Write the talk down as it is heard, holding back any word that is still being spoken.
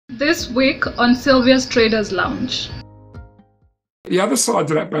This week on Sylvia's Traders Lounge. The other side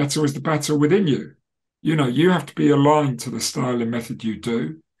of that battle is the battle within you. You know, you have to be aligned to the style and method you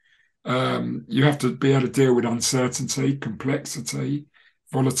do. You have to be able to deal with uncertainty, complexity,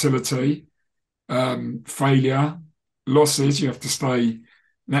 volatility, failure, losses. You have to stay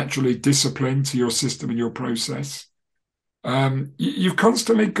naturally disciplined to your system and your process. You've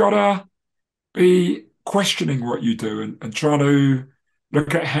constantly got to be questioning what you do and trying to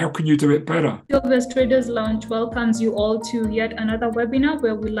look at how can you do it better. Sylvia's Traders Lounge welcomes you all to yet another webinar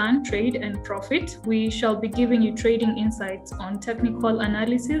where we learn, trade, and profit. We shall be giving you trading insights on technical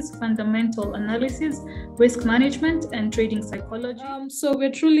analysis, fundamental analysis, risk management, and trading psychology. So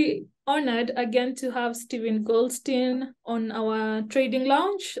we're truly honored again to have Stephen Goldstein on our trading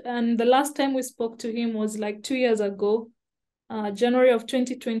lounge. And the last time we spoke to him was like 2 years ago, January of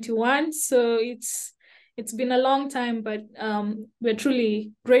 2021. So it's been a long time, but we're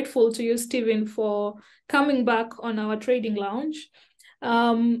truly grateful to you, Stephen, for coming back on our trading lounge.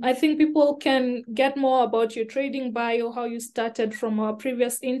 I think people can get more about your trading bio, how you started from our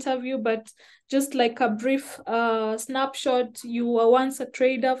previous interview, but just like a brief snapshot, you were once a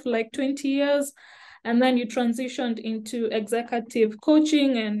trader for like 20 years, and then you transitioned into executive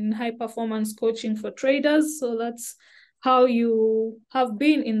coaching and high performance coaching for traders. So that's how you have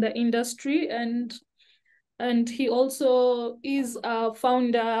been in the industry. And he also is a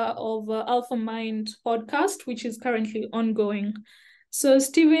founder of Alpha Mind podcast, which is currently ongoing. So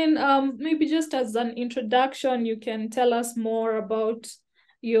Stephen, maybe just as an introduction, you can tell us more about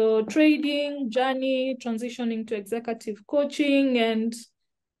your trading journey, transitioning to executive coaching, and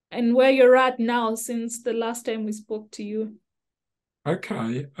where you're at now since the last time we spoke to you.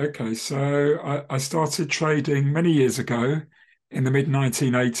 Okay. So I started trading many years ago in the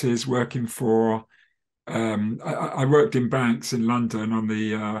mid-1980s, working for I worked in banks in London on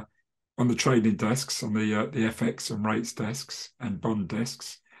the trading desks, on the FX and rates desks and bond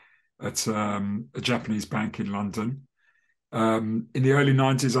desks at a Japanese bank in London. In the early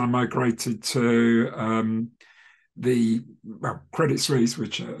 90s, I migrated to Credit Suisse,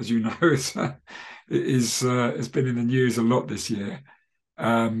 which, as you know, has been in the news a lot this year,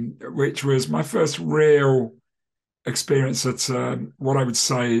 which was my first real experience at what I would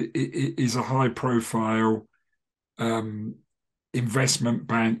say is a high profile investment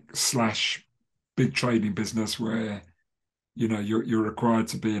bank slash big trading business where, you know, you're required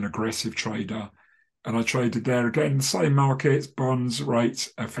to be an aggressive trader. And I traded there again, the same markets, bonds,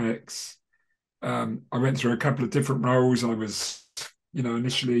 rates, FX. I went through a couple of different roles. I was, you know,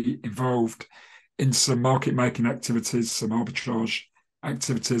 initially involved in some market making activities, some arbitrage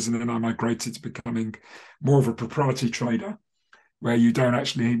activities, and then I migrated to becoming more of a proprietary trader, where you're not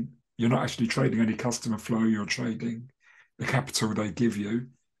actually trading any customer flow, you're trading the capital they give you,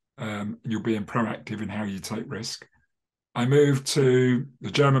 and you're being proactive in how you take risk. I moved to the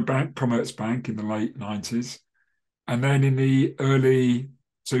German bank, Commerzbank, in the late 90s, and then in the early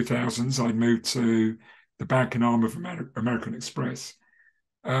 2000s, I moved to the banking arm of American Express,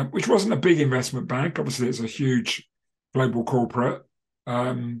 which wasn't a big investment bank. Obviously, it's a huge global corporate,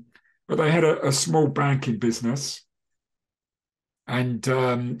 but they had a small banking business, and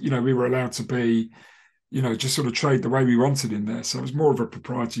you know, we were allowed to be, you know, just sort of trade the way we wanted in there. So it was more of a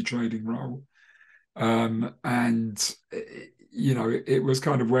proprietary trading role, and you know, it was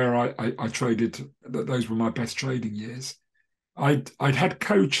kind of where I traded. Those were my best trading years. I'd had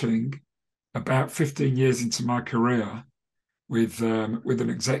coaching about 15 years into my career with an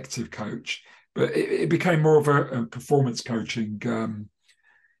executive coach, but it became more of a performance coaching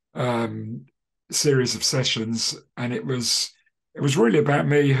series of sessions, and it was really about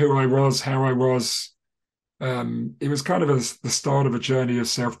me, who I was, how I was. It was kind of the start of a journey of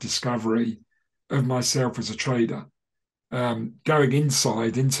self-discovery of myself as a trader, going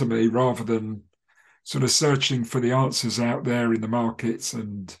inside into me rather than sort of searching for the answers out there in the markets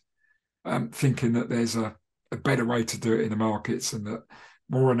and thinking that there's a better way to do it in the markets, and that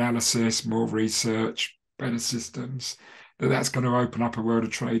more analysis, more research, better systems, that's going to open up a world of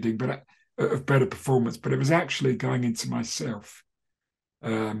trading, but of better performance. But it was actually going into myself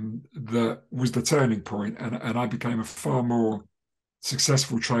that was the turning point, and I became a far more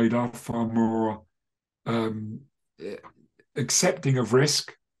successful trader, far more accepting of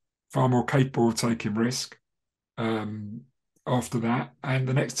risk, far more capable of taking risk after that. And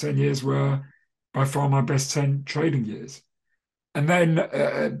the next 10 years were by far my best 10 trading years. And then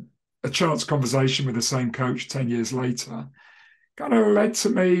a chance conversation with the same coach 10 years later kind of led to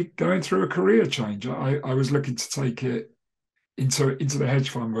me going through a career change. I was looking to take it into the hedge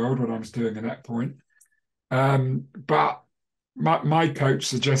fund world, what I was doing at that point. But my coach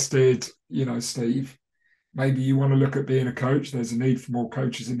suggested, Steve, maybe you want to look at being a coach. There's a need for more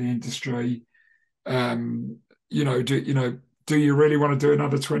coaches in the industry. Um, do you really want to do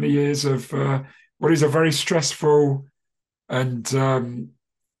another 20 years of what is a very stressful and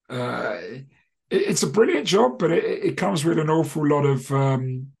it's a brilliant job, but it comes with an awful lot of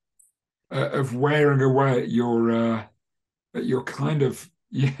wearing away at your kind of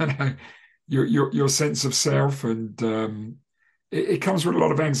your sense of self, and it comes with a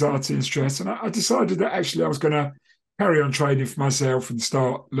lot of anxiety and stress. And I decided that actually I was going to carry on training for myself and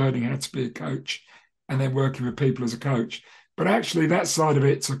start learning how to be a coach, and then working with people as a coach. But actually, that side of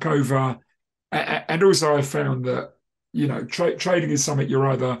it took over, and also I found that trading is something you're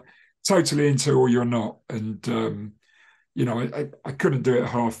either totally into or you're not, and I couldn't do it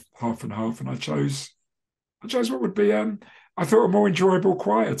half and half, and I chose what would be I thought a more enjoyable,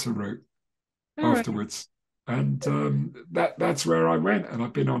 quieter route All right. afterwards, and that's where I went, and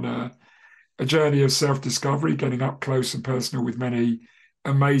I've been on a journey of self-discovery, getting up close and personal with many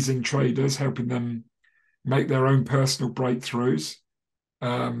amazing traders, helping them make their own personal breakthroughs,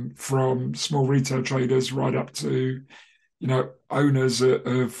 from small retail traders right up to owners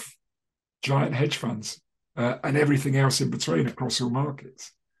of giant hedge funds, and everything else in between across all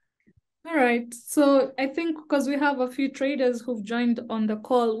markets. All right. So I think because we have a few traders who've joined on the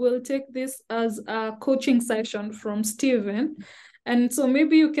call, we'll take this as a coaching session from Stephen. And so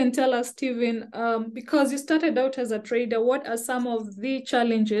maybe you can tell us, Stephen, because you started out as a trader, what are some of the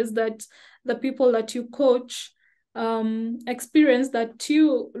challenges that the people that you coach experience that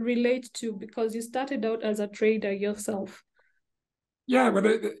you relate to, because you started out as a trader yourself? Yeah, well,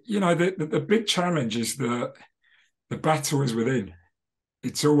 the big challenge is that the battle is within.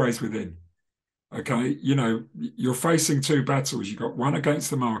 It's always within. Okay, you're facing two battles. You've got one against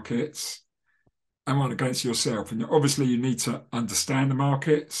the markets and one against yourself. And obviously, you need to understand the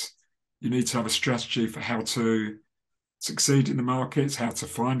markets. You need to have a strategy for how to succeed in the markets, how to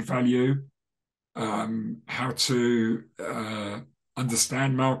find value, how to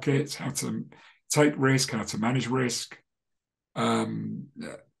understand markets, how to take risk, how to manage risk, um,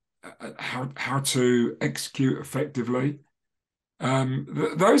 how to execute effectively.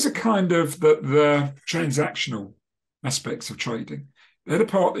 Those are kind of the transactional aspects of trading. They're the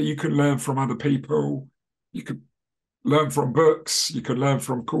part that you can learn from other people. You could learn from books. You could learn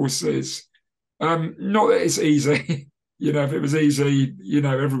from courses. Not that it's easy. If it was easy,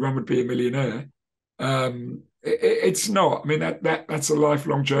 everyone would be a millionaire. It's not. I mean, that's a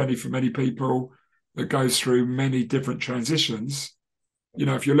lifelong journey for many people that goes through many different transitions.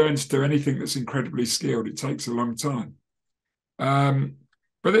 If you learn to do anything that's incredibly skilled, it takes a long time.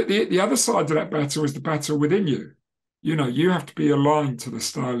 But the other side of that battle is the battle within you. You have to be aligned to the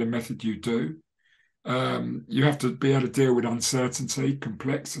style and method you do. You have to be able to deal with uncertainty,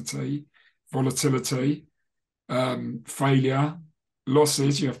 complexity, volatility, failure,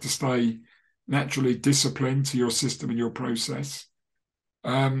 losses. You have to stay naturally disciplined to your system and your process.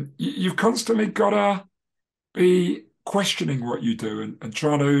 You've constantly got to be questioning what you do, and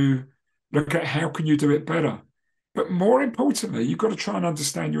trying to look at how can you do it better. But more importantly, you've got to try and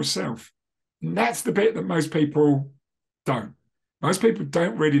understand yourself. And that's the bit that most people don't. Most people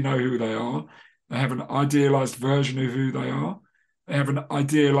don't really know who they are. They have an idealized version of who they are. They have an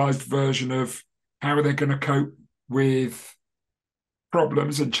idealized version of how they're going to cope with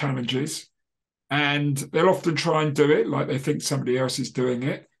problems and challenges. And they'll often try and do it like they think somebody else is doing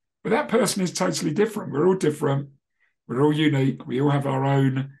it. But that person is totally different. We're all different. We're all unique. We all have our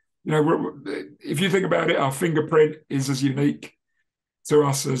own. If you think about it, our fingerprint is as unique to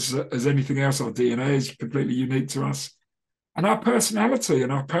us as anything else. Our DNA is completely unique to us, and our personality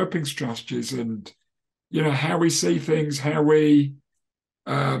and our coping strategies, and how we see things, how we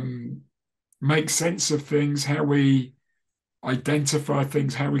make sense of things, how we identify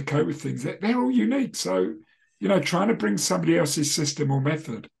things, how we cope with things. They're all unique. So, trying to bring somebody else's system or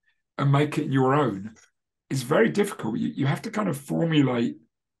method and make it your own is very difficult. You have to kind of formulate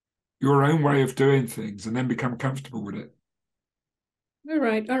your own way of doing things and then become comfortable with it. All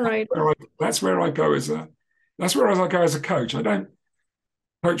right. That's where I go as a coach. I don't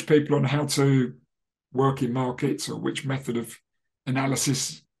coach people on how to work in markets or which method of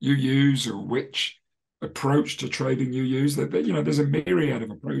analysis you use or which approach to trading you use. There's a myriad of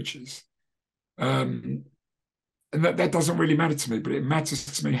approaches. And that doesn't really matter to me, but it matters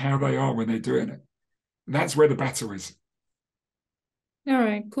to me how they are when they're doing it. And that's where the battle is. All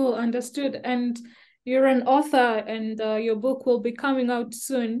right, cool, understood. And you're an author, and your book will be coming out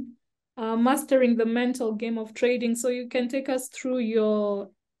soon, Mastering the Mental Game of Trading. So you can take us through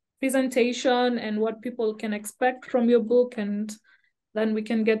your presentation and what people can expect from your book, and then we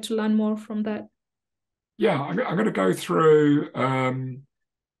can get to learn more from that. Yeah, I'm going to go through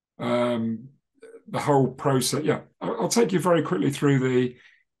the whole process. Yeah, I'll take you very quickly through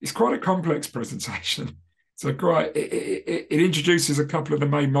it's quite a complex presentation. So it introduces a couple of the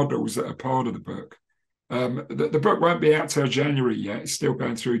main models that are part of the book. The book won't be out till January yet. It's still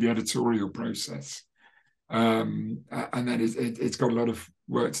going through the editorial process. And then it's got a lot of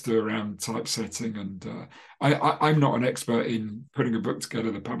work to do around typesetting. And I'm not an expert in putting a book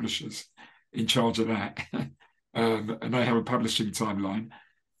together. The publisher's in charge of that. And they have a publishing timeline.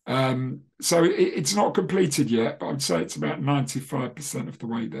 So it's not completed yet, but I'd say it's about 95% of the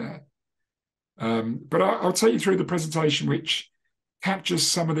way there. But I'll take you through the presentation, which captures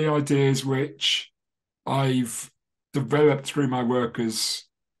some of the ideas which I've developed through my work as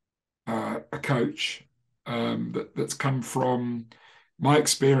a coach, that's come from my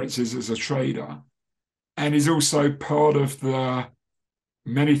experiences as a trader, and is also part of the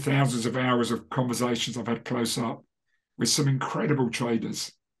many thousands of hours of conversations I've had close up with some incredible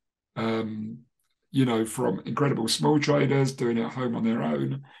traders, from incredible small traders doing it at home on their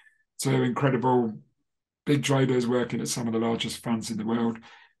own to incredible big traders working at some of the largest funds in the world.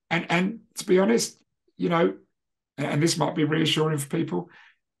 And to be honest, and this might be reassuring for people,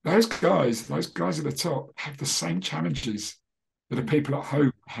 those guys at the top have the same challenges that the people at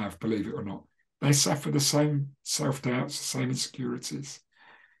home have, believe it or not. They suffer the same self-doubts, the same insecurities,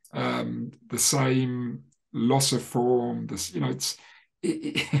 the same loss of form. They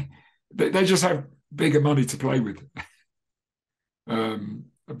just have bigger money to play with.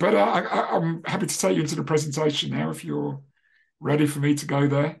 But I'm happy to take you into the presentation now if you're ready for me to go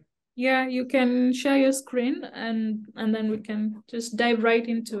there. Yeah, you can share your screen and then we can just dive right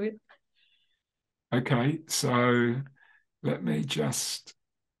into it. Okay, so let me just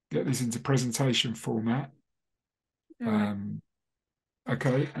get this into presentation format. Right.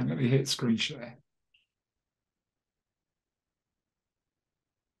 Okay, and let me hit screen share.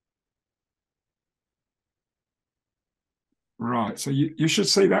 Right, so you should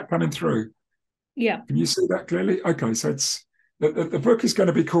see that coming through. Yeah. Can you see that clearly? Okay, so the book is going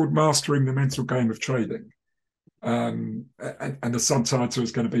to be called Mastering the Mental Game of Trading. And the subtitle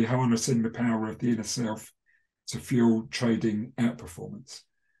is going to be Harnessing the Power of the Inner Self to Fuel Trading Outperformance.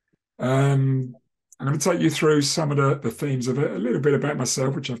 I'm going to take you through some of the themes of it, a little bit about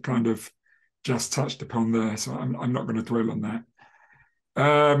myself, which I've kind of just touched upon there, so I'm not going to dwell on that.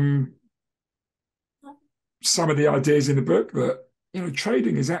 Some of the ideas in the book that,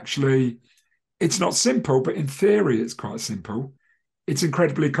 trading is actually, it's not simple, but in theory it's quite simple. It's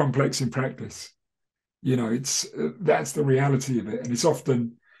incredibly complex in practice. That's the reality of it, and it's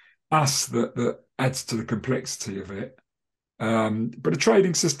often us that adds to the complexity of it. But a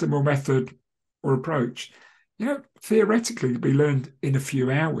trading system or method or approach, theoretically, can be learned in a few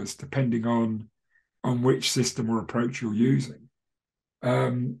hours, depending on which system or approach you're using.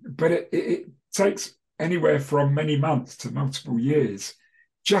 But it takes anywhere from many months to multiple years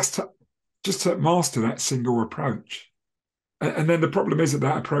just to master that single approach. And then the problem is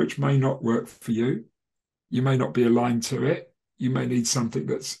that approach may not work for you. You may not be aligned to it. You may need something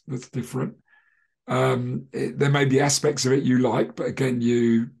that's different. There may be aspects of it you like, but again,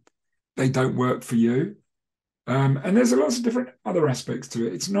 they don't work for you. And there's lots of different other aspects to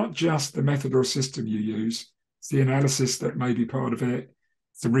it. It's not just the method or system you use. It's the analysis that may be part of it.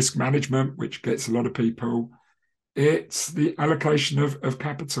 It's the risk management, which gets a lot of people. It's the allocation of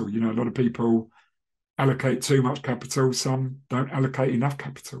capital. A lot of people allocate too much capital. Some don't allocate enough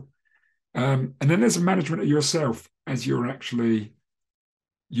capital. And then there's a management of yourself as you're actually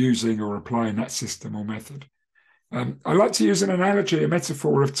using or applying that system or method. I like to use an analogy, a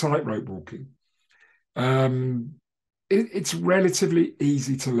metaphor of tightrope walking. It's relatively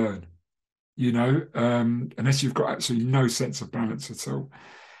easy to learn, unless you've got absolutely no sense of balance at all.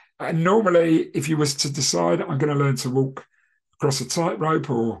 And normally, if you was to decide, I'm going to learn to walk across a tightrope,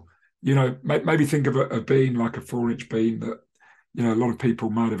 or, maybe think of a beam like a 4-inch beam that, a lot of people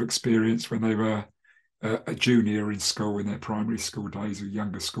might have experienced when they were a junior in school in their primary school days or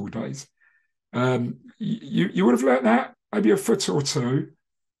younger school days. You would have learnt that maybe a foot or two,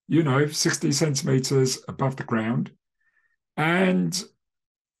 60 centimeters above the ground. And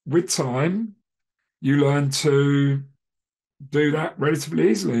with time, you learn to do that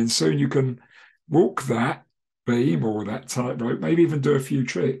relatively easily. And soon you can walk that beam or that tightrope, maybe even do a few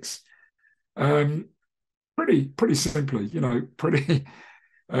tricks. Pretty simply, pretty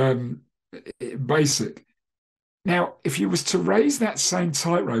basic. Now, if you was to raise that same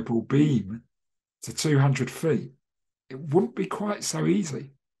tightrope or beam to 200 feet, it wouldn't be quite so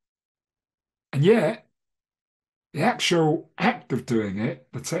easy. And yet, the actual act of doing it,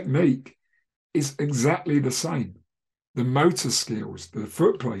 the technique, is exactly the same. The motor skills, the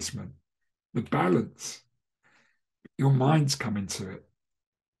foot placement, the balance, your mind's come into it.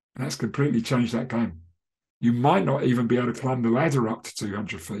 And that's completely changed that game. You might not even be able to climb the ladder up to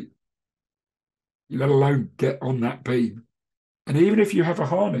 200 feet, let alone get on that beam. And even if you have a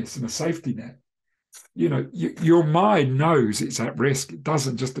harness and a safety net, your mind knows it's at risk. It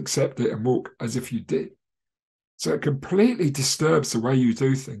doesn't just accept it and walk as if you did. So it completely disturbs the way you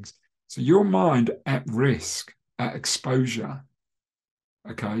do things. So your mind at risk, at exposure,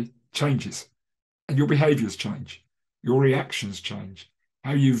 okay, changes. And your behaviors change. Your reactions change.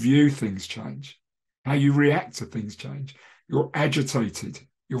 How you view things change. How you react to things change. You're agitated.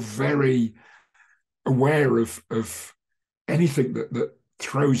 You're very aware of anything that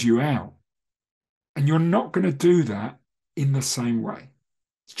throws you out. And you're not going to do that in the same way.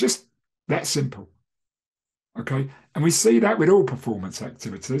 It's just that simple. Okay. And we see that with all performance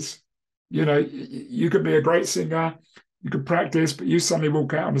activities. You could be a great singer, you could practice, but you suddenly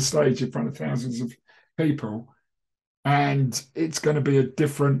walk out on the stage in front of thousands of people, and it's going to be a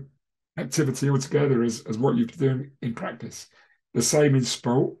different activity altogether as what you've been doing in practice. The same in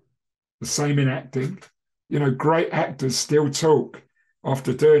sport, the same in acting. Great actors still talk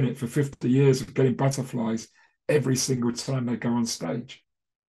after doing it for 50 years of getting butterflies every single time they go on stage.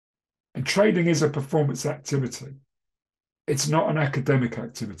 And trading is a performance activity. It's not an academic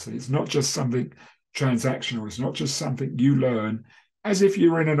activity. It's not just something transactional. It's not just something you learn as if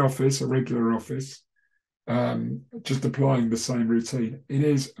you were in an office, a regular office, just applying the same routine. It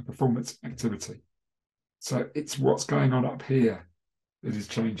is a performance activity. So it's what's going on up here that is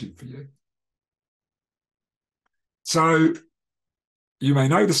changing for you. So you may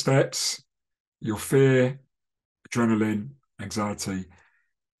know the steps. Your fear, adrenaline, anxiety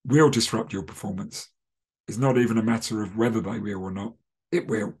will disrupt your performance. It's not even a matter of whether they will or not. It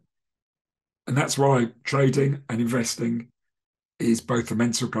will. And that's why trading and investing is both a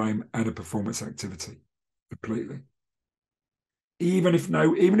mental game and a performance activity, completely. Even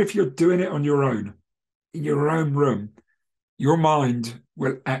if you're doing it on your own, in your own room, your mind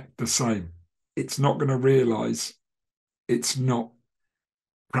will act the same. It's not going to realize it's not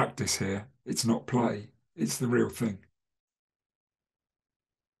practice here. It's not play. It's the real thing.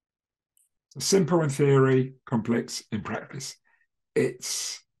 So simple in theory, complex in practice.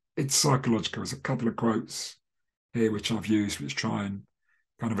 It's psychological. There's a couple of quotes here which I've used which try and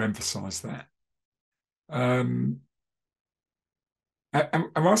kind of emphasize that. And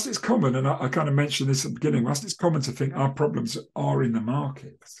whilst it's common, and I kind of mentioned this at the beginning, whilst it's common to think our problems are in the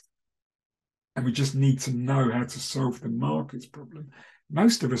markets, and we just need to know how to solve the markets problem,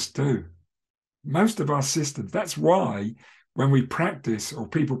 most of us do. Most of our systems. That's why when we practice or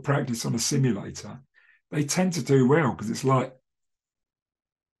people practice on a simulator, they tend to do well because it's like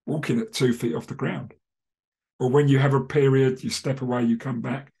walking at 2 feet off the ground. Or when you have a period, you step away, you come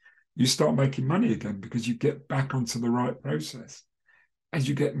back, you start making money again because you get back onto the right process. As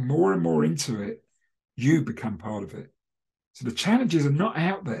you get more and more into it, you become part of it. So the challenges are not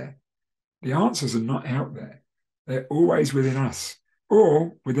out there. The answers are not out there. They're always within us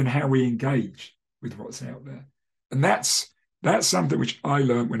or within how we engage with what's out there. And that's something which I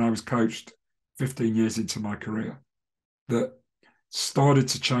learned when I was coached 15 years into my career that started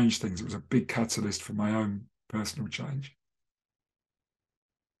to change things. It was a big catalyst for my own personal change.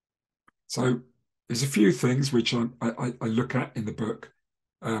 So there's a few things which I look at in the book.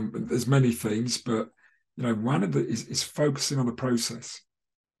 There's many things, but one of the is focusing on the process.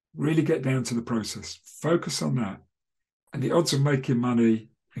 Really get down to the process. Focus on that. And the odds of making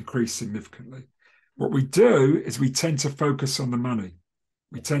money increase significantly. What we do is we tend to focus on the money.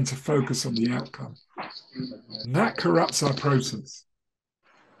 We tend to focus on the outcome. And that corrupts our process.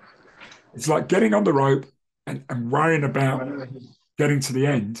 It's like getting on the rope and worrying about getting to the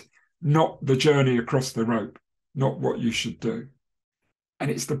end, not the journey across the rope, not what you should do. And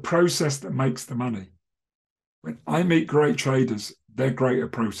it's the process that makes the money. When I meet great traders, they're great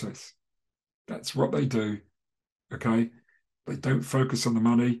at process. That's what they do. Okay. They don't focus on the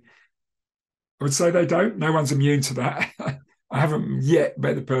money. I would say they don't. No one's immune to that. I haven't yet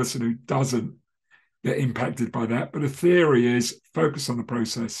met the person who doesn't get impacted by that. But the theory is focus on the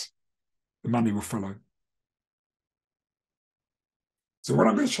process. The money will follow. So what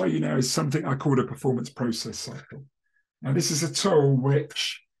I'm going to show you now is something I call a performance process cycle. Now, this is a tool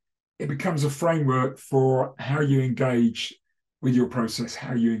which it becomes a framework for how you engage with your process,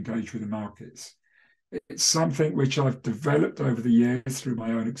 how you engage with the markets. It's something which I've developed over the years through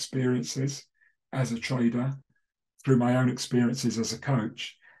my own experiences as a trader, through my own experiences as a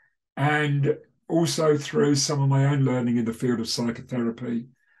coach. And also through some of my own learning in the field of psychotherapy.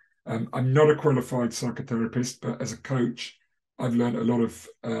 I'm not a qualified psychotherapist, but as a coach, I've learned a lot of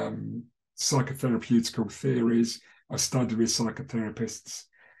psychotherapeutical theories. I've studied with psychotherapists,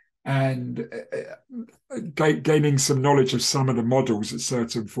 and gaining some knowledge of some of the models that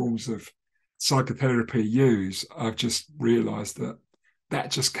certain forms of psychotherapy use, I've just realized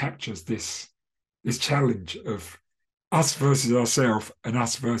that just captures this challenge of us versus ourselves and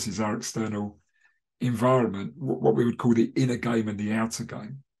us versus our external environment, what we would call the inner game and the outer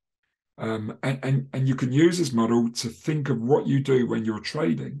game. And you can use this model to think of what you do when you're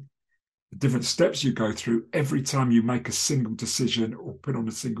trading, the different steps you go through every time you make a single decision or put on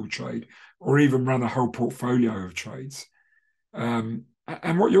a single trade, or even run a whole portfolio of trades. And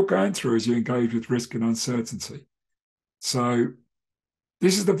what you're going through as you engage with risk and uncertainty. So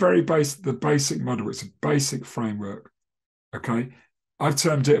this is the basic model. It's a basic framework. Okay. I've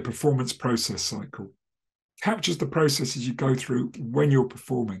termed it a performance process cycle. Captures the processes you go through when you're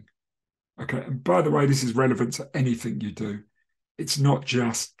performing. Okay. And by the way, this is relevant to anything you do. It's not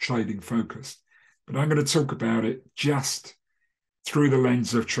just trading focused, but I'm going to talk about it just through the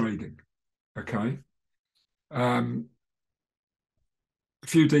lens of trading. Okay. A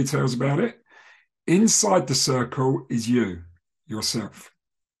few details about it. Inside the circle is you, yourself.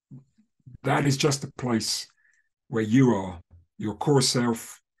 That is just a place where you are, your core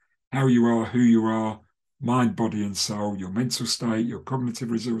self, how you are, who you are, mind, body, and soul, your mental state, your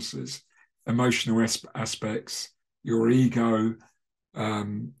cognitive resources, emotional aspects, your ego,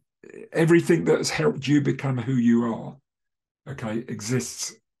 everything that has helped you become who you are, okay,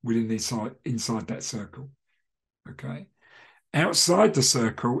 exists within inside that circle. Okay. Outside the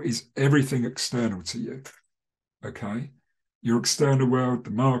circle is everything external to you. Okay. Your external world,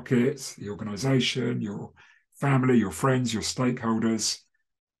 the markets, the organization, your family, your friends, your stakeholders,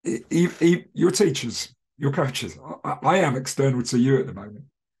 your teachers, your coaches. I am external to you at the moment.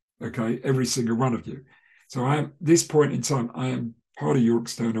 Okay. Every single one of you. So I am, this point in time, I am part of your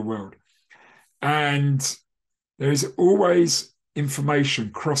external world. And there is always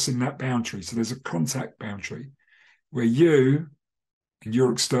information crossing that boundary. So there's a contact boundary where you and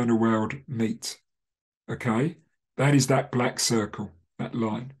your external world meet. Okay. That is that black circle, that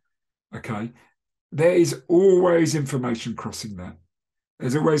line. Okay. There is always information crossing that.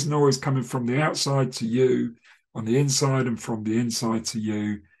 There's always noise coming from the outside to you on the inside, and from the inside to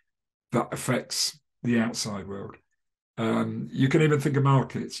you that affects the outside world. You can even think of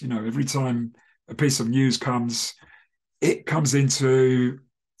markets. You know, every time a piece of news comes, it comes into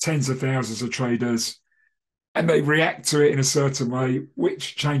tens of thousands of traders, and they react to it in a certain way,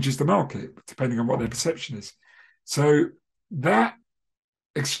 which changes the market, depending on what their perception is. So that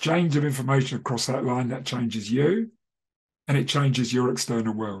exchange of information across that line, that changes you, and it changes your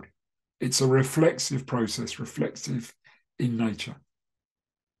external world. It's a reflexive process, reflexive in nature.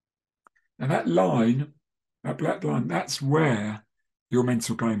 And that line, that black line, that's where your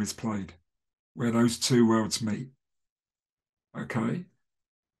mental game is played, where those two worlds meet. Okay?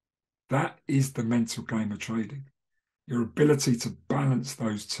 That is the mental game of trading. Your ability to balance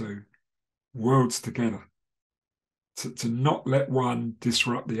those two worlds together, to not let one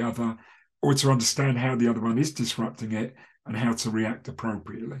disrupt the other, or to understand how the other one is disrupting it and how to react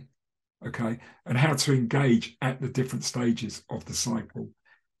appropriately. Okay? And how to engage at the different stages of the cycle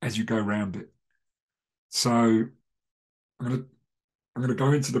as you go around it. So I'm going to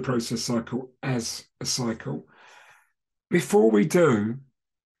go into the process cycle as a cycle. Before we do,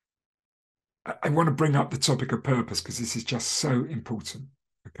 I want to bring up the topic of purpose, because this is just so important.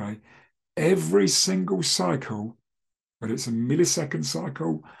 Okay. Every single cycle, whether it's a millisecond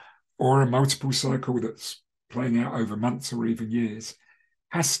cycle or a multiple cycle that's playing out over months or even years,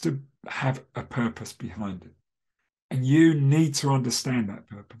 has to have a purpose behind it. And you need to understand that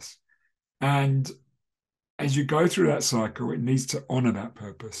purpose. And as you go through that cycle, it needs to honor that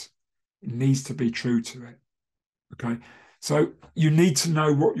purpose. It needs to be true to it. Okay. So you need to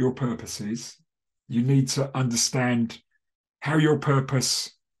know what your purpose is. You need to understand how your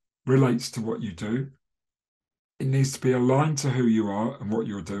purpose relates to what you do. It needs to be aligned to who you are and what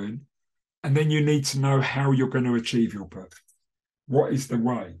you're doing. And then you need to know how you're going to achieve your purpose. What is the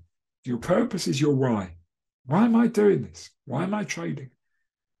way? Your purpose is your why. Why am I doing this? Why am I trading?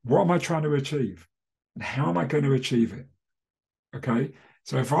 What am I trying to achieve? And how am I going to achieve it? Okay.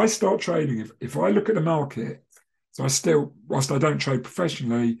 So if I start trading, if I look at the market, so I still, whilst I don't trade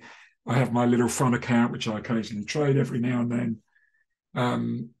professionally, I have my little fun account, which I occasionally trade every now and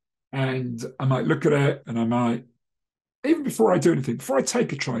then. And I might look at it, and I might, even before I do anything, before I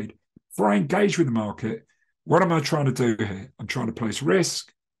take a trade, before I engage with the market, what am I trying to do here? I'm trying to place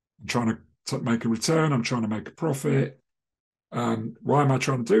risk. I'm trying to to make a return. I'm trying to make a profit. Why am I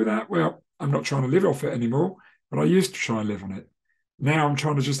trying to do that? Well, I'm not trying to live off it anymore, but I used to try and live on it. Now I'm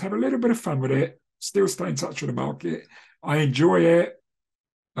trying to just have a little bit of fun with it, still stay in touch with the market. I enjoy it.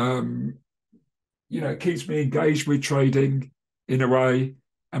 It keeps me engaged with trading in a way.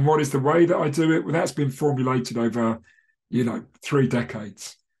 And what is the way that I do it? Well, that's been formulated over, 3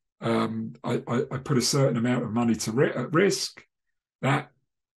 decades. I put a certain amount of money at risk. That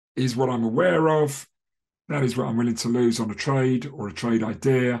is what I'm aware of. That is what I'm willing to lose on a trade or a trade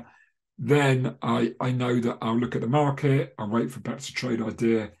idea. Then I know that I'll look at the market. I'll wait for perhaps a trade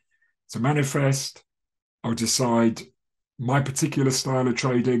idea to manifest. I'll decide my particular style of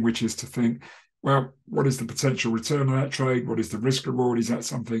trading, which is to think, well, what is the potential return on that trade? What is the risk reward? Is that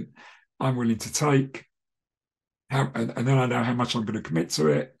something I'm willing to take? And then I know how much I'm going to commit to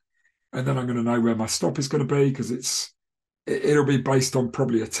it. And then I'm going to know where my stop is going to be, because it'll be based on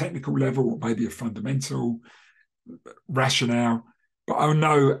probably a technical level or maybe a fundamental rationale. But I'll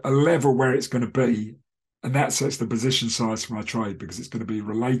know a level where it's going to be. And that sets the position size for my trade, because it's going to be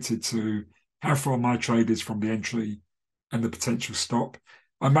related to how far my trade is from the entry and the potential stop.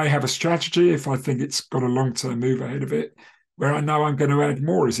 I may have a strategy if I think it's got a long-term move ahead of it, where I know I'm going to add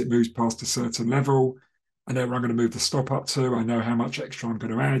more as it moves past a certain level. I know where I'm going to move the stop up to. I know how much extra I'm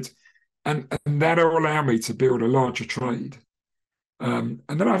going to add. And that'll allow me to build a larger trade. And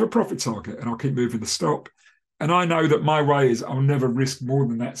then I have a profit target, and I'll keep moving the stop. And I know that my way is I'll never risk more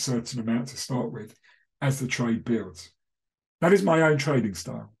than that certain amount to start with as the trade builds. That is my own trading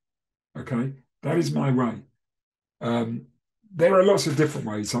style. Okay, that is my way. There are lots of different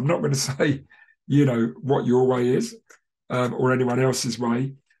ways. I'm not going to say, what your way is or anyone else's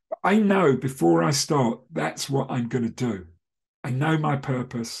way. But I know before I start, that's what I'm going to do. I know my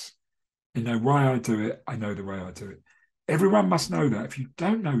purpose. I know why I do it. I know the way I do it. Everyone must know that. If you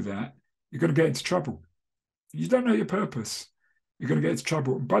don't know that, you're going to get into trouble. If you don't know your purpose, you're going to get into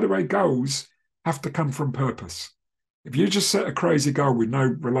trouble. And by the way, goals have to come from purpose. If you just set a crazy goal with no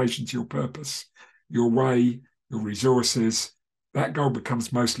relation to your purpose, your way, your resources, that goal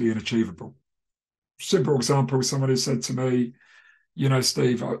becomes mostly unachievable. Simple example, someone who said to me,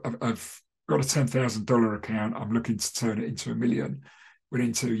 Steve, I've got a $10,000 account. I'm looking to turn it into $1 million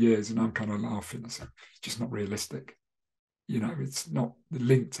within 2 years. And I'm kind of laughing. I said, it's just not realistic. It's not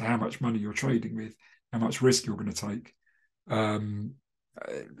linked to how much money you're trading with, how much risk you're going to take.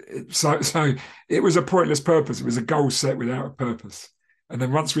 So it was a pointless purpose. It was a goal set without a purpose. And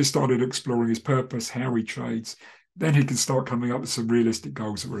then once we started exploring his purpose, how he trades, then he can start coming up with some realistic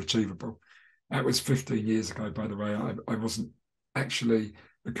goals that were achievable. That was 15 years ago, by the way. I wasn't actually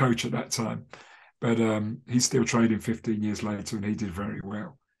a coach at that time, but he's still trading 15 years later, and he did very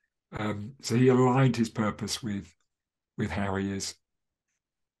well. So he aligned his purpose with how he is.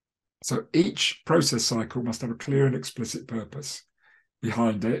 So each process cycle must have a clear and explicit purpose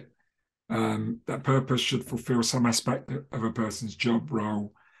behind it. That purpose should fulfill some aspect of a person's job,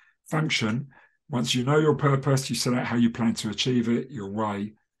 role, function. Once you know your purpose, you set out how you plan to achieve it, your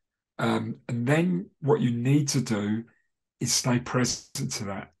way. And then what you need to do is stay present to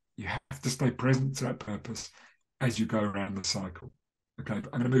that. You have to stay present to that purpose as you go around the cycle. Okay,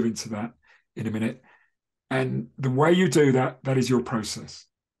 but I'm going to move into that in a minute. And the way you do that, that is your process.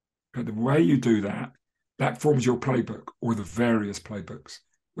 Okay, the way you do that, that forms your playbook, or the various playbooks,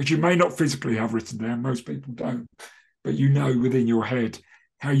 which you may not physically have written down. Most people don't. But you know within your head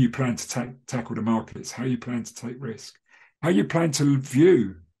how you plan to tackle the markets, how you plan to take risk, how you plan to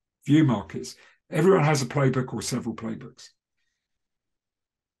view markets. Everyone has a playbook or several playbooks.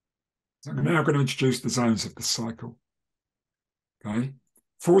 So I'm now going to introduce the zones of the cycle. Okay,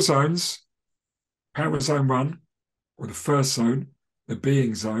 4 zones. Power zone 1, or the first zone, the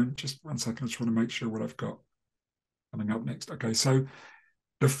being zone. Just 1 second, I just want to make sure what I've got coming up next. Okay, so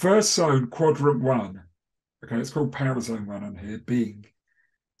the first zone, quadrant 1. Okay, it's called power zone 1 on here, being.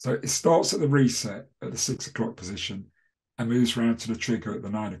 So it starts at the reset at the 6 o'clock position and moves around to the trigger at the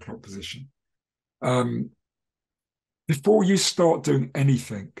 9 o'clock position. Before you start doing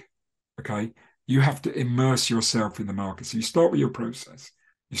anything, okay, you have to immerse yourself in the market. So you start with your process,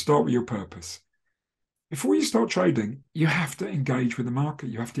 you start with your purpose. Before you start trading, you have to engage with the market.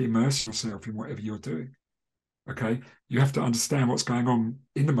 You have to immerse yourself in whatever you're doing. Okay, you have to understand what's going on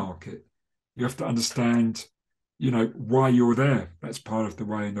in the market. You have to understand, why you're there. That's part of the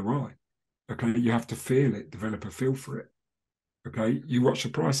way and the why. Okay, you have to feel it, develop a feel for it. Okay, you watch the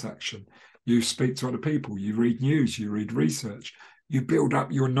price action. You speak to other people. You read news. You read research. You build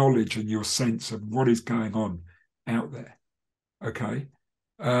up your knowledge and your sense of what is going on out there. Okay.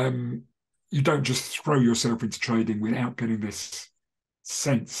 You don't just throw yourself into trading without getting this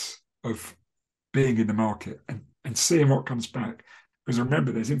sense of being in the market and seeing what comes back. Because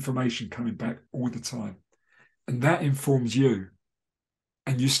remember, there's information coming back all the time. And that informs you.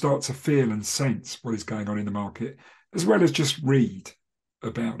 And you start to feel and sense what is going on in the market, as well as just read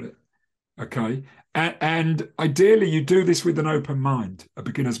about it. Okay. And ideally, you do this with an open mind, a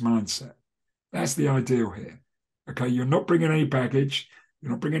beginner's mindset. That's the ideal here. Okay. You're not bringing any baggage.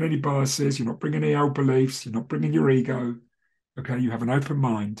 You're not bringing any biases. You're not bringing any old beliefs. You're not bringing your ego. Okay. You have an open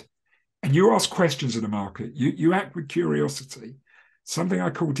mind and you ask questions of the market. You act with curiosity, something I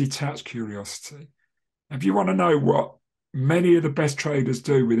call detached curiosity. If you want to know what many of the best traders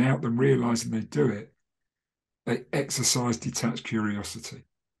do without them realizing they do it, they exercise detached curiosity.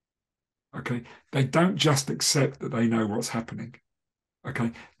 Okay. They don't just accept that they know what's happening.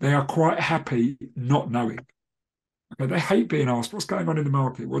 Okay. They are quite happy not knowing. Okay. They hate being asked, what's going on in the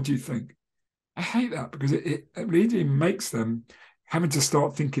market? What do you think? I hate that because it really makes them having to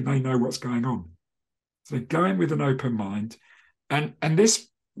start thinking they know what's going on. So they go in with an open mind. And this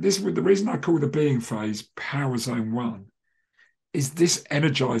the reason I call the being phase power zone 1 is this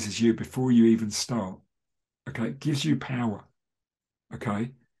energizes you before you even start. Okay. It gives you power.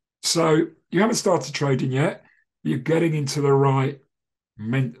 Okay. So you haven't started trading yet. You're getting into the right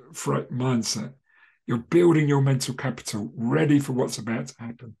mindset. You're building your mental capital, ready for what's about to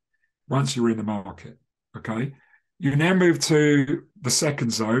happen once you're in the market. Okay. You now move to the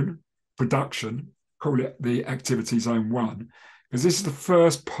second zone, production, call it the activity zone 1, because this is the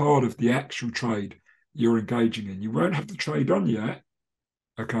first part of the actual trade you're engaging in. You won't have to trade on yet.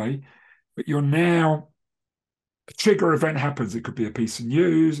 Okay. But you're now, a trigger event happens. It could be a piece of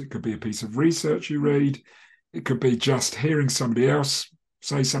news. It could be a piece of research you read. It could be just hearing somebody else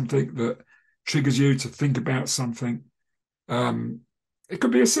say something that triggers you to think about something. It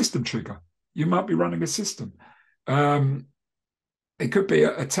could be a system trigger. You might be running a system. It could be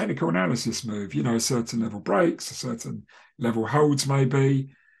a technical analysis move, a certain level breaks, a certain level holds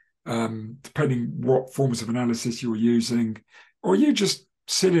maybe, depending what forms of analysis you're using. Or you just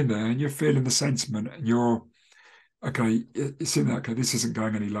sitting there and you're feeling the sentiment and you're sitting there, okay, this isn't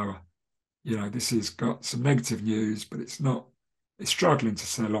going any lower. This has got some negative news, but it's struggling to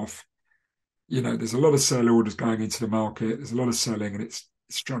sell off. There's a lot of sell orders going into the market. There's a lot of selling and it's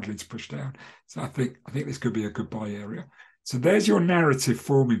struggling to push down. So I think this could be a good buy area. So there's your narrative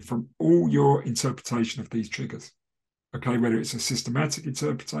forming from all your interpretation of these triggers. Okay, whether it's a systematic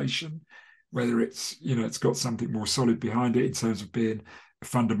interpretation, whether it's, it's got something more solid behind it in terms of being a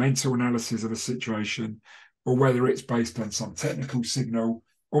fundamental analysis of a situation, or whether it's based on some technical signal,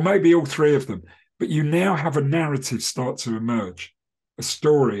 or maybe all three of them. But you now have a narrative start to emerge, a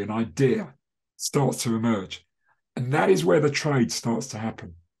story, an idea starts to emerge. And that is where the trade starts to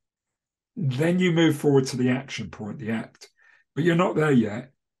happen. Then you move forward to the action point, the act. But you're not there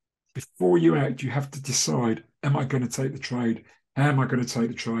yet. Before you act, you have to decide, am I going to take the trade? How am I going to take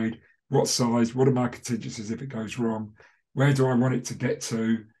the trade? What size? What are my contingencies if it goes wrong? Where do I want it to get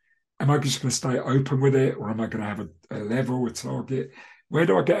to? Am I just going to stay open with it, or am I going to have a level, a target? Where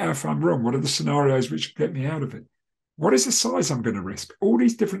do I get out if I'm wrong? What are the scenarios which get me out of it? What is the size I'm going to risk? All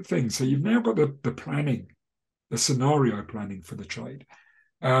these different things. So you've now got the planning, the scenario planning for the trade.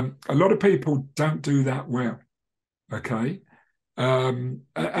 A lot of people don't do that well. Okay. And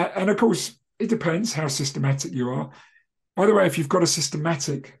of course, it depends how systematic you are. By the way, if you've got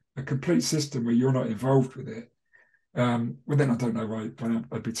a complete system where you're not involved with it, well, then I don't know why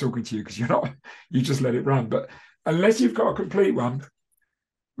I'd be talking to you, because you just let it run. But unless you've got a complete one,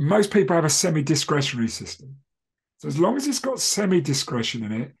 most people have a semi-discretionary system. So as long as it's got semi-discretion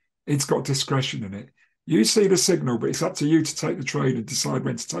in it, it's got discretion in it. You see the signal, but it's up to you to take the trade and decide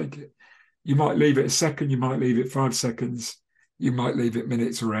when to take it. You might leave it a second, you might leave it 5 seconds, you might leave it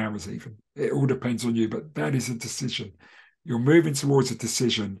minutes or hours even. It all depends on you, but that is a decision. You're moving towards a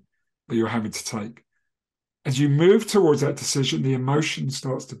decision that you're having to take. As you move towards that decision, the emotion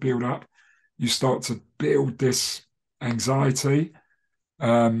starts to build up. You start to build this anxiety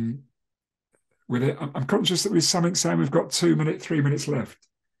with it. I'm conscious that with something saying we've got 3 minutes left.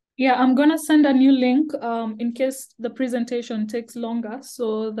 Yeah, I'm going to send a new link in case the presentation takes longer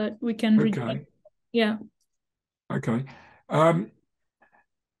so that we can read it. Yeah. Okay.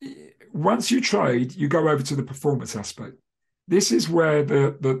 Once you trade, you go over to the performance aspect. This is where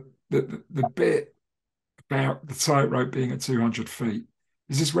the bit about the tightrope being at 200 feet,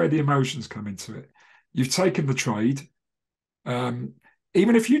 this is where the emotions come into it. You've taken the trade.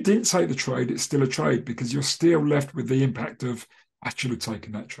 Even if you didn't take the trade, it's still a trade, because you're still left with the impact of, I should have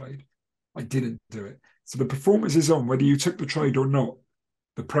taken that trade. I didn't do it. So the performance is on, whether you took the trade or not.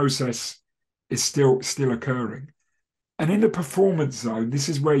 The process is still occurring. And in the performance zone, this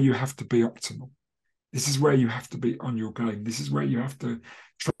is where you have to be optimal. This is where you have to be on your game. This is where you have to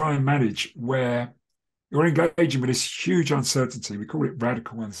try and manage where you're engaging with this huge uncertainty. We call it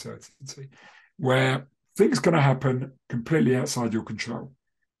radical uncertainty, where things are going to happen completely outside your control.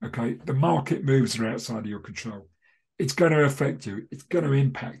 Okay. The market moves are outside of your control. It's going to affect you. It's going to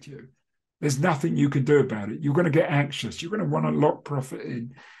impact you. There's nothing you can do about it. You're going to get anxious. You're going to want to lock profit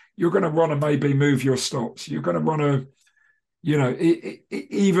in. You're going to want to maybe move your stops. You're going to want to,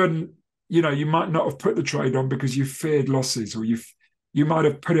 even, you might not have put the trade on because you feared losses, or you might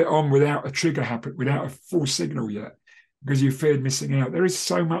have put it on without a trigger happen, without a full signal yet, because you feared missing out. There is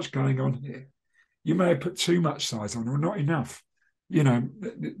so much going on here. You may have put too much size on or not enough.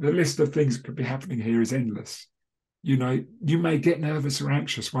 The list of things that could be happening here is endless. You may get nervous or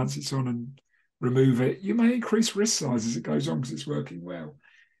anxious once it's on and remove it. You may increase risk size as it goes on because it's working well.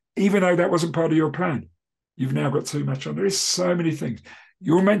 Even though that wasn't part of your plan, you've now got too much on. There is so many things.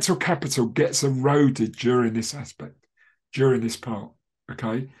 Your mental capital gets eroded during this aspect, during this part,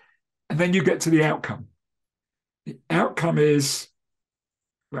 okay? And then you get to the outcome. The outcome is,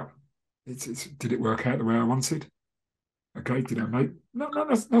 well, did it work out the way I wanted? Okay, did I make,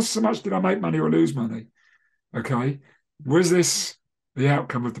 not so much did I make money or lose money, okay? Was this the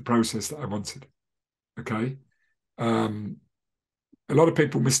outcome of the process that I wanted? Okay. A lot of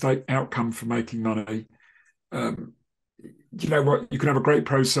people mistake outcome for making money. You know what? You can have a great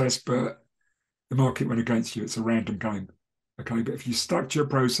process, but the market went against you. It's a random game. Okay. But if you stuck to your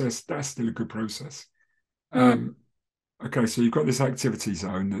process, that's still a good process. Okay. So you've got this activity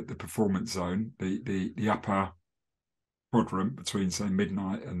zone, the performance zone, the upper quadrant between, say,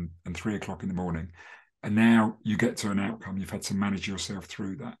 midnight and 3 o'clock in the morning. And now you get to an outcome. You've had to manage yourself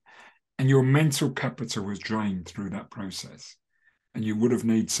through that. And your mental capital was drained through that process. And you would have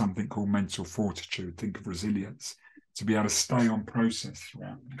needed something called mental fortitude, think of resilience, to be able to stay on process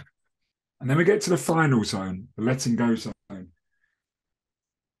throughout. And then we get to the final zone, the letting go zone.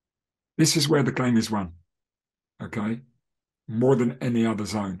 This is where the game is won, okay? More than any other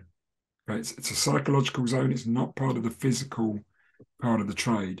zone. Okay? It's a psychological zone. It's not part of the physical part of the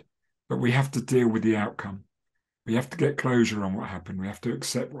trade, but we have to deal with the outcome. We have to get closure on what happened. We have to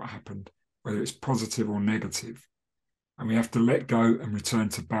accept what happened, whether it's positive or negative. And we have to let go and return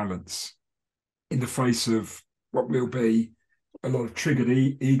to balance in the face of what will be a lot of triggered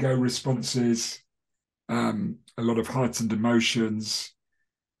ego responses, a lot of heightened emotions.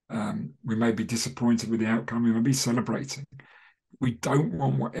 We may be disappointed with the outcome. We may be celebrating. We don't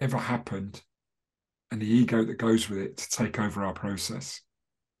want whatever happened and the ego that goes with it to take over our process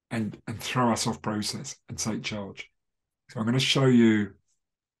and throw us off process and take charge. So I'm going to show you,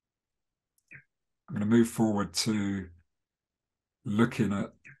 I'm going to move forward to looking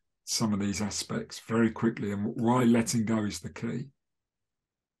at some of these aspects very quickly and why letting go is the key.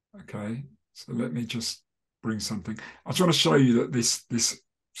 Okay, so let me just bring something. I just want to show you that this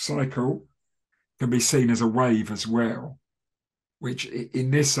cycle can be seen as a wave as well, which in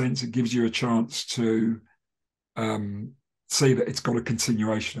this sense, it gives you a chance to see that it's got a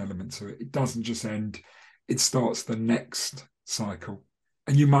continuation element to it. It doesn't just end, it starts the next cycle.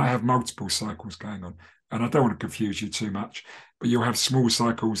 And you might have multiple cycles going on. And I don't want to confuse you too much, but you'll have small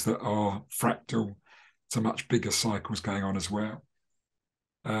cycles that are fractal to much bigger cycles going on as well.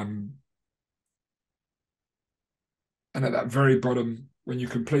 And at that very bottom, when you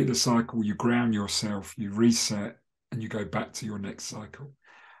complete the cycle, you ground yourself, you reset, and you go back to your next cycle,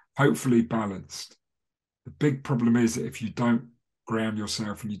 hopefully balanced. The big problem is that if you don't ground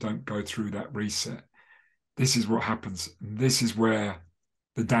yourself and you don't go through that reset, this is what happens. And this is where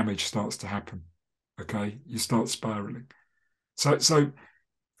the damage starts to happen. Okay, you start spiraling. So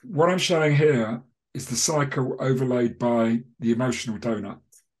what I'm showing here is the cycle overlaid by the emotional donut.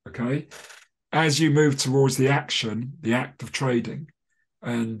 Okay, as you move towards the action, the act of trading,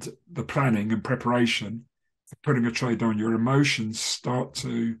 and the planning and preparation for putting a trade on, your emotions start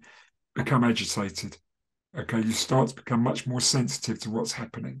to become agitated. Okay, you start to become much more sensitive to what's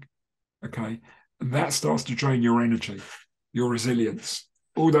happening. Okay, and that starts to drain your energy, your resilience,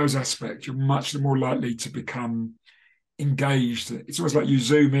 all those aspects. You're much more likely to become engaged. It's almost like you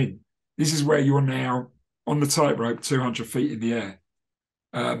zoom in. This is where you're now on the tightrope, 200 feet in the air.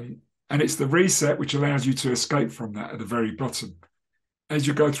 And it's the reset which allows you to escape from that at the very bottom. As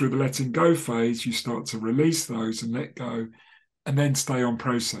you go through the letting go phase, you start to release those and let go, and then stay on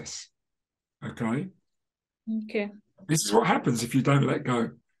process. Okay? Okay. This is what happens if you don't let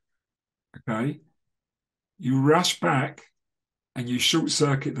go. Okay? You rush back and you short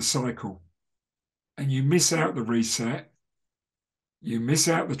circuit the cycle, and you miss out the reset, you miss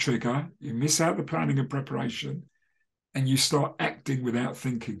out the trigger, you miss out the planning and preparation, and you start acting without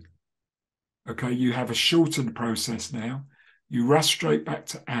thinking. Okay, you have a shortened process now. You rush straight back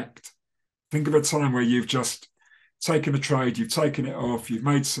to act. Think of a time where you've just taken a trade, you've taken it off, you've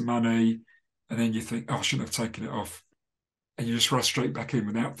made some money, and then you think, oh, I shouldn't have taken it off. And you just rush straight back in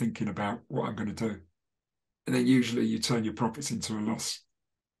without thinking about what I'm going to do. And then usually you turn your profits into a loss.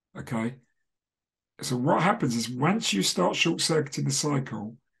 Okay. So what happens is once you start short circuiting the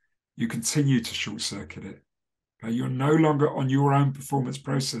cycle, you continue to short circuit it. Okay? You're no longer on your own performance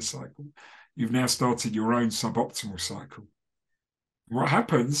process cycle. You've now started your own suboptimal cycle. What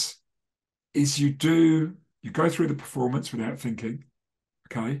happens is you go through the performance without thinking,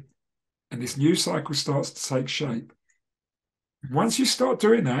 okay? And this new cycle starts to take shape. Once you start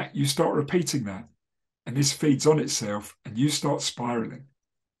doing that, you start repeating that. And this feeds on itself and you start spiraling.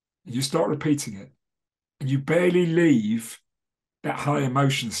 And you start repeating it. And you barely leave that high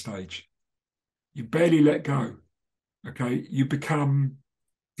emotion stage. You barely let go. Okay. You become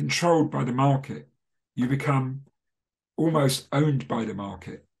controlled by the market. You become almost owned by the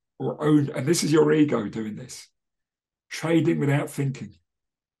market or owned. And this is your ego doing this, trading without thinking.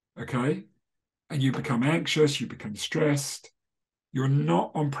 Okay. And you become anxious. You become stressed. You're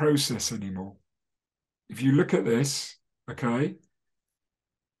not on process anymore. If you look at this, okay,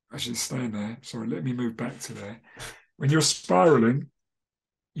 I should stay in there. Sorry, let me move back to there. When you're spiraling,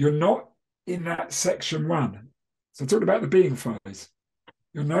 you're not in that section one. So I talked about the being phase.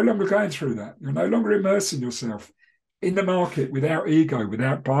 You're no longer going through that. You're no longer immersing yourself in the market without ego,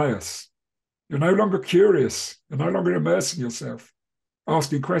 without bias. You're no longer curious. You're no longer immersing yourself,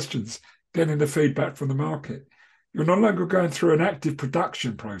 asking questions, getting the feedback from the market. You're no longer going through an active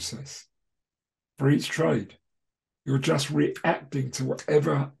production process for each trade. You're just reacting to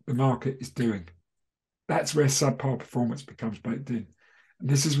whatever the market is doing. That's where subpar performance becomes baked in. And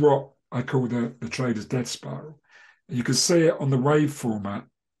this is what I call the trader's death spiral. And you can see it on the wave format,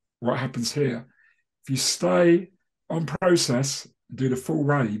 what happens here. If you stay on process and do the full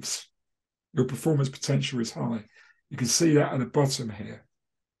waves, your performance potential is high. You can see that at the bottom here.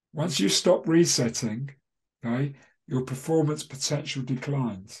 Once you stop resetting, okay, your performance potential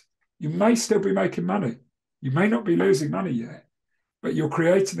declines. You may still be making money. You may not be losing money yet, but you're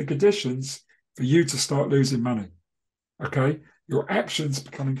creating the conditions for you to start losing money. Okay? Your actions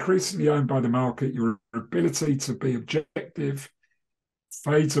become increasingly owned by the market. Your ability to be objective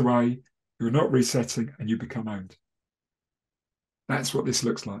fades away. You're not resetting and you become owned. That's what this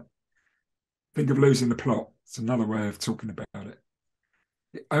looks like. Think of losing the plot. It's another way of talking about it.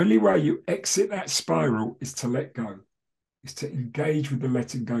 The only way you exit that spiral is to let go, is to engage with the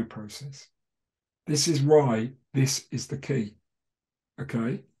letting go process. This is why this is the key,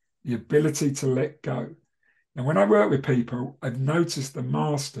 okay? The ability to let go. And when I work with people, I've noticed the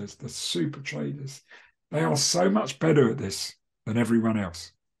masters, the super traders, they are so much better at this than everyone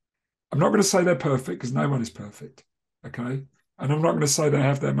else. I'm not going to say they're perfect because no one is perfect, okay? And I'm not going to say they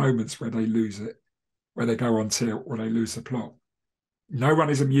have their moments where they lose it, where they go on tilt or they lose the plot. No one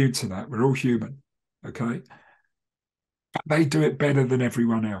is immune to that. We're all human, okay? But they do it better than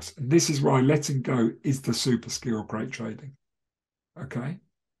everyone else. And this is why letting go is the super skill of great trading, okay?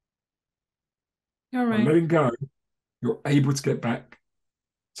 All right. By letting go, you're able to get back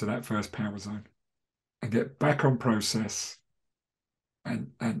to that first power zone and get back on process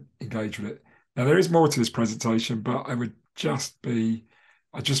and engage with it. Now, there is more to this presentation, but I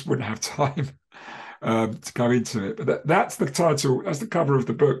just wouldn't have time to go into it. But that's the title, that's the cover of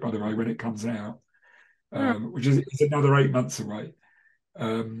the book, by the way, when it comes out, which is another 8 months away.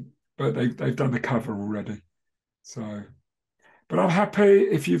 But they've done the cover already. So, but I'm happy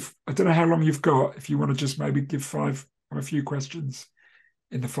if I don't know how long you've got, if you want to just maybe give a few questions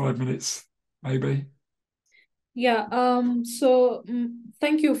in the 5 minutes, maybe. Yeah, so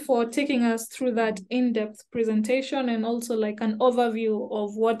thank you for taking us through that in-depth presentation and also like an overview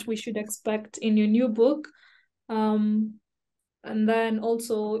of what we should expect in your new book. And then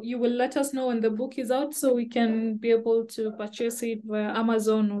also you will let us know when the book is out so we can be able to purchase it via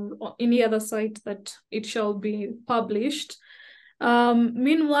Amazon or any other site that it shall be published.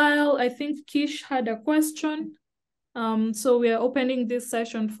 Meanwhile, I think Kish had a question. So we are opening this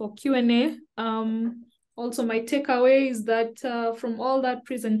session for Q&A. Also, my takeaway is that from all that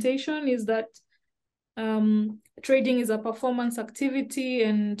presentation is that trading is a performance activity,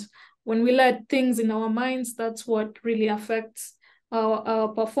 and when we let things in our minds, that's what really affects our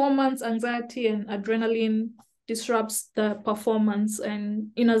performance. Anxiety and adrenaline disrupts the performance, and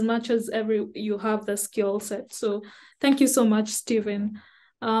in as much as you have the skill set. So thank you so much, Stephen.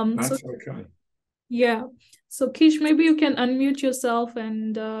 That's okay. Yeah. So Kish, maybe you can unmute yourself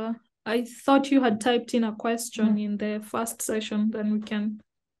and I thought you had typed in a question in the first session, then we can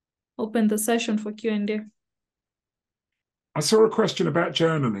open the session for Q&A. I saw a question about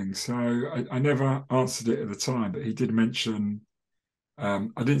journaling, so I never answered it at the time, but he did mention, I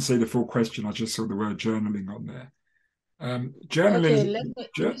didn't see the full question, I just saw the word journaling on there. Okay,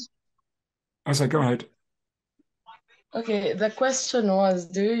 Journaling, I say, go ahead. Okay, the question was,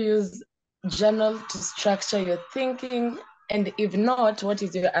 do you use journal to structure your thinking? And if not, what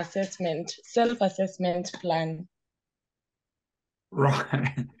is your self-assessment plan?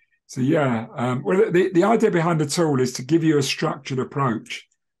 Right. So yeah, well, the idea behind the tool is to give you a structured approach,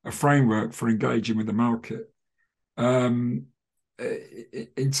 a framework for engaging with the market. In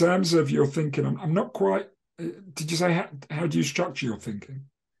terms of your thinking, I'm not quite. Did you say how do you structure your thinking?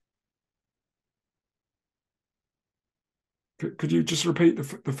 Could you just repeat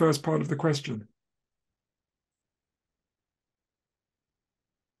the first part of the question?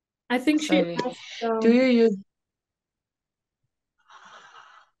 I think Sorry. she asked, do you use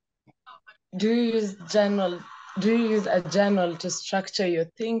journal? Do you use a journal to structure your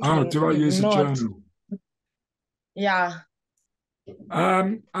thinking? Oh, do I If use not, a journal? Yeah.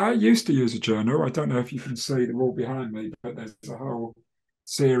 I used to use a journal. I don't know if you can see the wall behind me, but there's a whole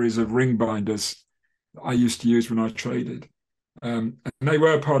series of ring binders that I used to use when I traded. And they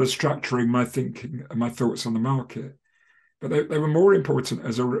were part of structuring my thinking and my thoughts on the market. But they were more important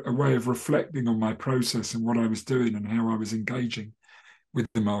as a way of reflecting on my process and what I was doing and how I was engaging with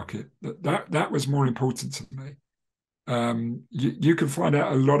the market. That was more important to me. You can find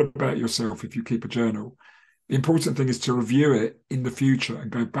out a lot about yourself if you keep a journal. The important thing is to review it in the future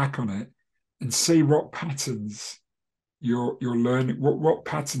and go back on it and see what patterns you're learning, what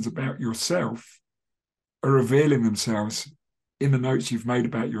patterns about yourself are revealing themselves in the notes you've made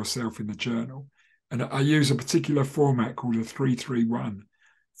about yourself in the journal. And I use a particular format called a 331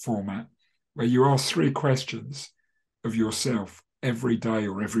 format, where you ask 3 questions of yourself every day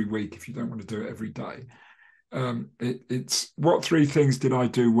or every week if you don't want to do it every day. It's what 3 things did I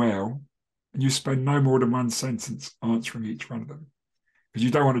do well? And you spend no more than 1 sentence answering each one of them. Because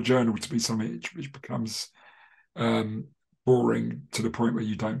you don't want a journal to be something which becomes boring to the point where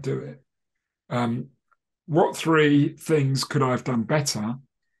you don't do it. What 3 things could I have done better?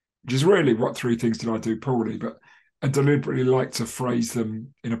 Which is really what 3 things did I do poorly, but I deliberately like to phrase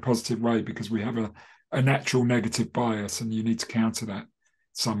them in a positive way because we have a natural negative bias and you need to counter that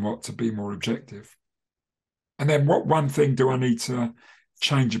somewhat to be more objective. And then what 1 thing do I need to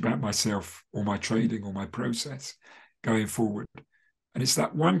change about myself or my trading or my process going forward? And it's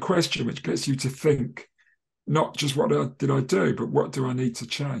that 1 question which gets you to think, not just what did I do, but what do I need to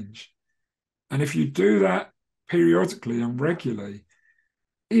change? And if you do that periodically and regularly,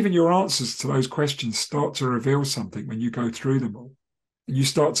 even your answers to those questions start to reveal something when you go through them all. And you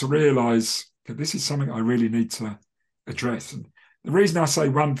start to realize, okay, this is something I really need to address. And the reason I say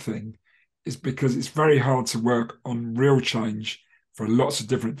 1 thing is because it's very hard to work on real change for lots of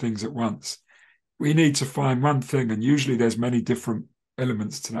different things at once. We need to find 1 thing, and usually there's many different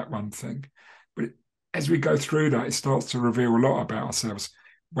elements to that 1 thing. But as we go through that, it starts to reveal a lot about ourselves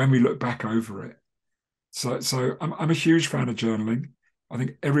when we look back over it. So I'm a huge fan of journaling. I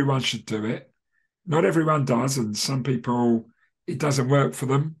think everyone should do it. Not everyone does, and some people, it doesn't work for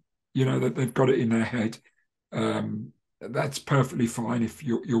them. You know, that they've got it in their head. That's perfectly fine if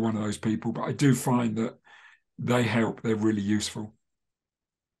you're one of those people. But I do find that they help. They're really useful.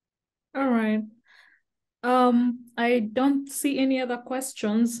 All right. I don't see any other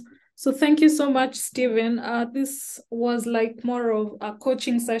questions. So thank you so much, Stephen. This was like more of a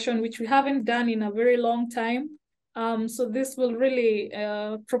coaching session, which we haven't done in a very long time. So this will really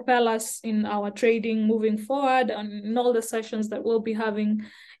propel us in our trading moving forward and in all the sessions that we'll be having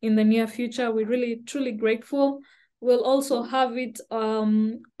in the near future. We're really, truly grateful. We'll also have it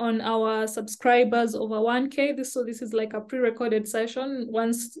on our subscribers over 1K. So this is like a pre-recorded session.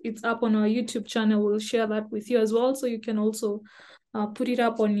 Once it's up on our YouTube channel, we'll share that with you as well. So you can also put it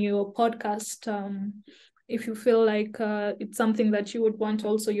up on your podcast if you feel like it's something that you would want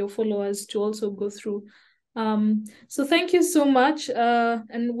also your followers to also go through. So thank you so much.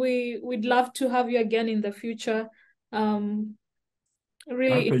 And we'd love to have you again in the future.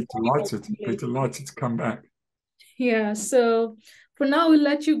 Really, I'd be delighted to come back. Yeah, so for now, we'll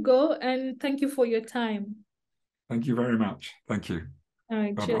let you go and thank you for your time. Thank you very much. Thank you. All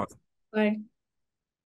right, Bye-bye. cheers. Bye.